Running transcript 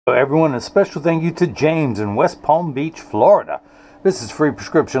Hello everyone, a special thank you to James in West Palm Beach, Florida. This is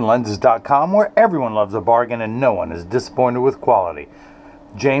freeprescriptionlenses.com, where everyone loves a bargain and no one is disappointed with quality.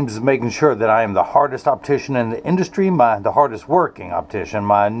 James is making sure that I am the hardest optician in the industry, the hardest working optician.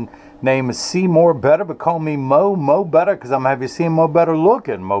 My name is See More Better, but call me Mo Better, because I'm going to have you see Mo Better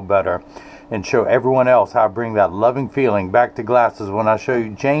looking Mo Better, and show everyone else how I bring that loving feeling back to glasses when I show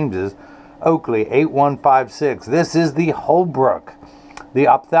you James's Oakley 8156. This is the Holbrook, the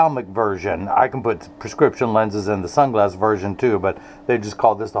ophthalmic version. I can put prescription lenses in the sunglass version too, but they just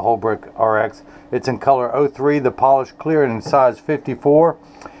call this the Holbrook RX. It's in color 03, the polished clear, and in size 54.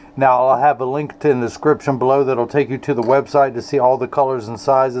 Now I'll have a link in the description below that'll take you to the website to see all the colors and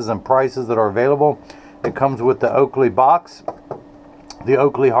sizes and prices that are available. It comes with the Oakley box, the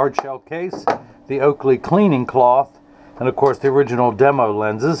Oakley hard shell case, the Oakley cleaning cloth, and of course the original demo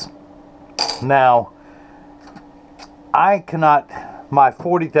lenses. Now, my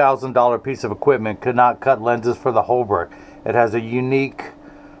 $40,000 piece of equipment could not cut lenses for the Holbrook. It has a unique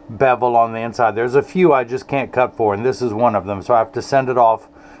bevel on the inside. There's a few I just can't cut for, and this is one of them, so I have to send it off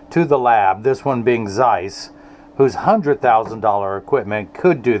to the lab, this one being Zeiss, whose $100,000 equipment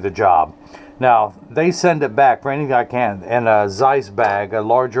could do the job. Now, they send it back for anything I can in a Zeiss bag, a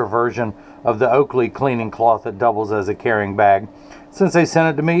larger version of the Oakley cleaning cloth that doubles as a carrying bag. Since they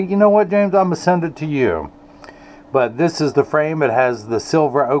sent it to me, you know what, James, I'm going to send it to you. But this is the frame. It has the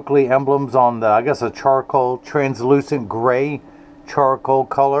silver Oakley emblems on the, I guess, a charcoal, translucent gray charcoal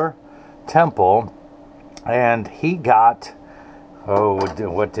color temple. And he got,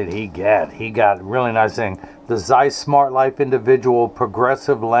 what did he get? He got, really nice thing, the Zeiss SmartLife individual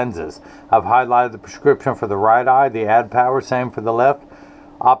progressive lenses. I've highlighted the prescription for the right eye, the add power, same for the left.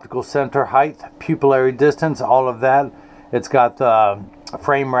 Optical center height, pupillary distance, all of that. It's got the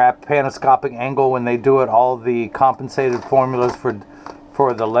frame wrap, panoscopic angle when they do it, all the compensated formulas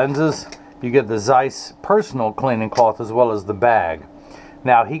for the lenses. You get the Zeiss personal cleaning cloth as well as the bag.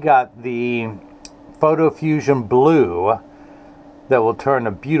 Now he got the Photofusion blue that will turn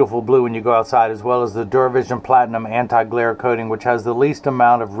a beautiful blue when you go outside, as well as the Duravision platinum anti-glare coating, which has the least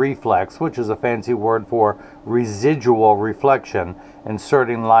amount of reflex, which is a fancy word for residual reflection,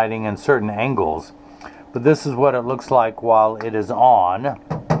 inserting lighting in certain angles. But this is what it looks like while it is on.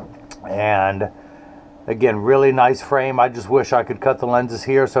 And again, really nice frame. I just wish I could cut the lenses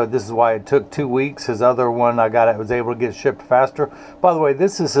here, so this is why it took 2 weeks. His other one I was able to get shipped faster. By the way,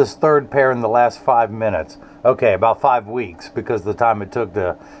 this is his third pair in the last 5 minutes. Okay, about 5 weeks because the time it took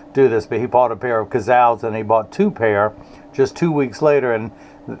to do this. But he bought a pair of Kazals and he bought 2 pair just 2 weeks later, and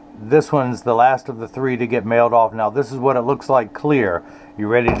this one's the last of the 3 to get mailed off. Now this is what it looks like clear. You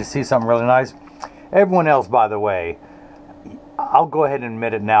ready to see something really nice? Everyone else, by the way, I'll go ahead and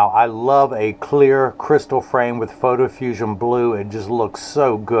admit it now, I love a clear crystal frame with Photofusion blue. It just looks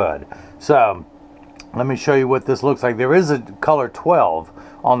so good. So let me show you what this looks like. There is a color 12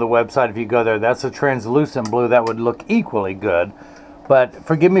 on the website if you go there. That's a translucent blue that would look equally good. But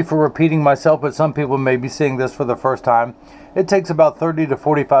forgive me for repeating myself, but some people may be seeing this for the first time. It takes about 30 to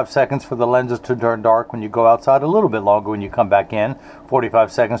 45 seconds for the lenses to turn dark when you go outside, a little bit longer when you come back in,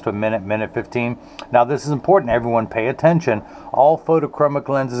 45 seconds to a minute, minute 15. Now this is important, everyone pay attention. All photochromic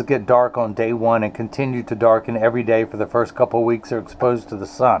lenses get dark on day 1 and continue to darken every day for the first couple of weeks they're exposed to the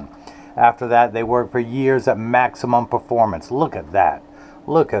sun. After that, they work for years at maximum performance. Look at that.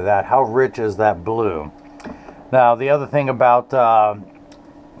 Look at that. How rich is that blue? Now, the other thing about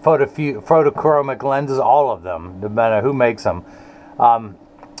photochromic lenses, all of them, no matter who makes them,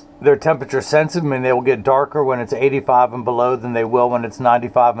 they're temperature sensitive. I mean, they will get darker when it's 85 and below than they will when it's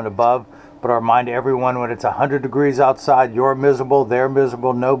 95 and above. But I remind everyone, when it's 100 degrees outside, you're miserable, they're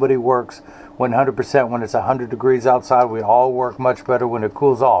miserable. Nobody works 100% when it's 100 degrees outside. We all work much better when it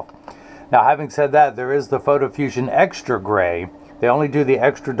cools off. Now, having said that, there is the Photofusion Extra Gray. They only do the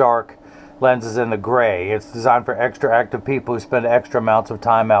extra dark lenses in the gray. It's designed for extra active people who spend extra amounts of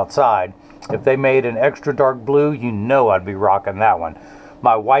time outside. If they made an extra dark blue, you know I'd be rocking that one.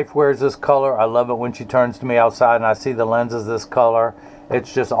 My wife wears this color. I love it when she turns to me outside and I see the lenses this color.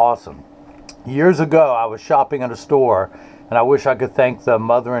 It's just awesome. Years ago, I was shopping at a store, and I wish I could thank the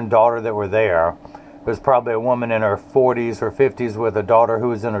mother and daughter that were there. It was probably a woman in her 40s or 50s with a daughter who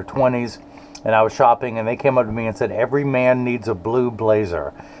was in her 20s. And I was shopping, and they came up to me and said, every man needs a blue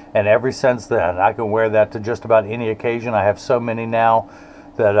blazer. And ever since then, I can wear that to just about any occasion. I have so many now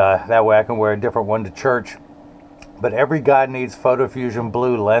that that way I can wear a different one to church. But every guy needs Photofusion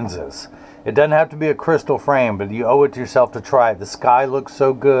blue lenses. It doesn't have to be a crystal frame, but you owe it to yourself to try it. The sky looks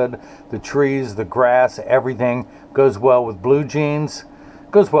so good. The trees, the grass, everything goes well with blue jeans.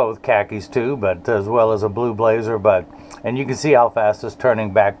 Goes well with khakis too, but as well as a blue blazer. And you can see how fast it's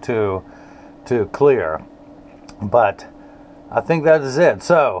turning back to clear. But I think that is it.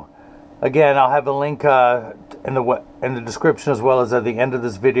 So again, I'll have a link in the description, as well as at the end of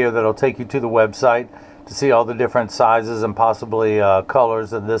this video, that'll take you to the website to see all the different sizes and possibly colors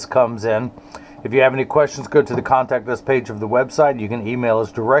that this comes in. If you have any questions, go to the contact us page of the website. You can email us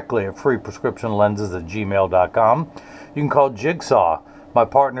directly at freeprescriptionlenses@gmail.com. You can call Jigsaw, my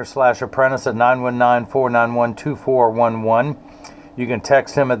partner / apprentice, at 919-491-2411. You can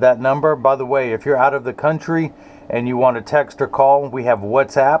text him at that number. By the way, if you're out of the country and you want to text or call, we have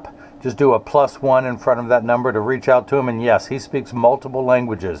WhatsApp. Just do a +1 in front of that number to reach out to him. And yes, he speaks multiple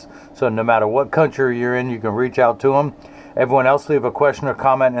languages. So no matter what country you're in, you can reach out to him. Everyone else, leave a question or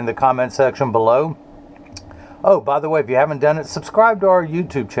comment in the comment section below. Oh, by the way, if you haven't done it, subscribe to our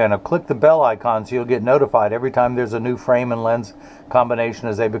YouTube channel. Click the bell icon so you'll get notified every time there's a new frame and lens combination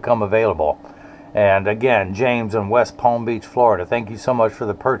as they become available. And again, James in West Palm Beach, Florida, thank you so much for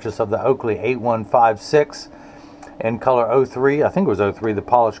the purchase of the Oakley 8156 in color 03. I think it was 03, the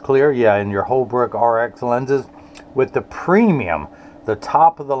polished clear. Yeah, in your Holbrook RX lenses with the premium, the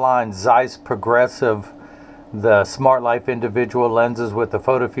top of the line Zeiss Progressive, the SmartLife individual lenses with the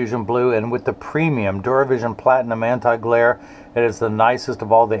Photofusion blue, and with the premium Duravision Platinum anti-glare. It is the nicest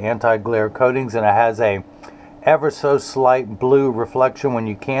of all the anti-glare coatings, and it has a ever so slight blue reflection when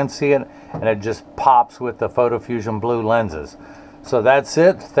you can see it, and it just pops with the Photofusion blue lenses. So that's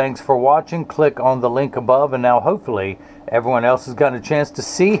it. Thanks for watching. Click on the link above, and now hopefully everyone else has gotten a chance to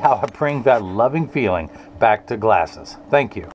see how I bring that loving feeling back to glasses. Thank you.